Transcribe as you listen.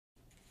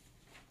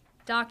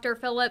Dr.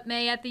 Philip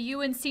May at the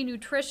UNC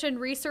Nutrition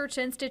Research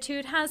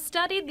Institute has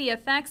studied the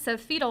effects of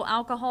fetal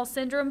alcohol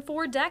syndrome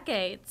for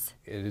decades.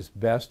 It is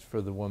best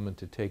for the woman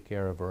to take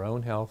care of her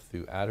own health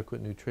through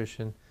adequate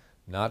nutrition,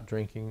 not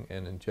drinking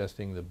and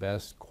ingesting the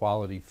best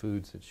quality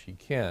foods that she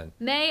can.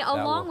 May,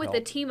 along with a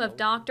team of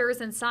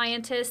doctors and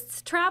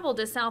scientists, traveled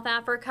to South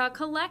Africa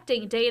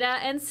collecting data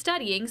and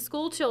studying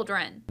school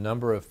children. A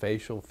number of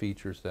facial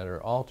features that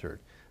are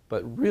altered.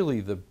 But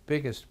really the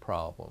biggest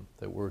problem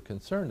that we're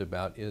concerned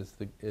about is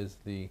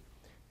the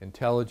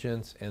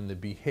intelligence and the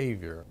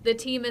behavior. The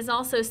team is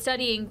also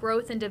studying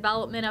growth and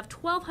development of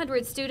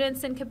 1,200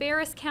 students in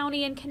Cabarrus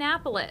County and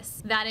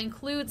Kannapolis. That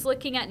includes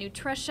looking at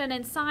nutrition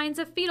and signs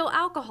of fetal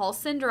alcohol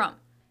syndrome.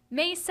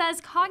 May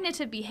says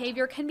cognitive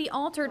behavior can be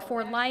altered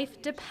for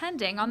life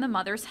depending on the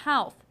mother's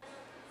health.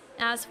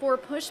 As for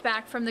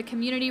pushback from the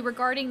community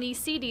regarding the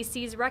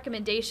CDC's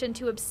recommendation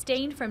to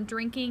abstain from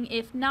drinking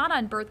if not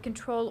on birth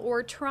control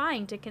or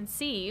trying to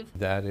conceive.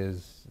 That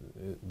is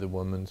the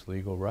woman's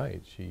legal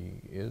right.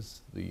 She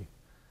is the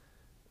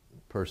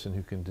person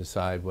who can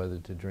decide whether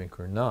to drink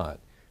or not.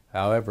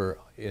 However,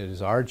 it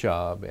is our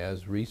job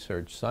as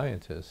research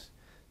scientists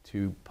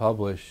to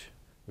publish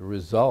the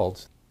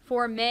results.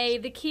 For May,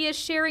 the key is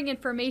sharing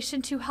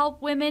information to help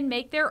women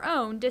make their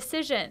own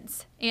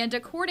decisions. And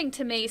according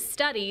to May's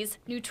studies,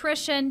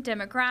 nutrition,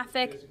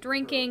 demographic,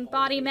 drinking,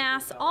 body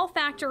mass all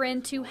factor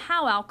into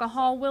how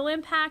alcohol will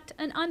impact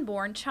an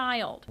unborn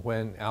child.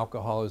 When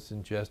alcohol is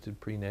ingested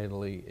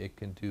prenatally, it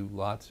can do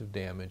lots of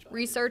damage.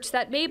 Research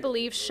that May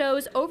believes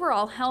shows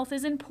overall health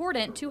is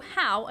important to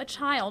how a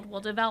child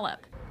will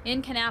develop.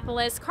 In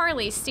Kannapolis,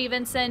 Carly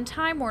Stevenson,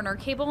 Time Warner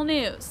Cable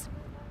News.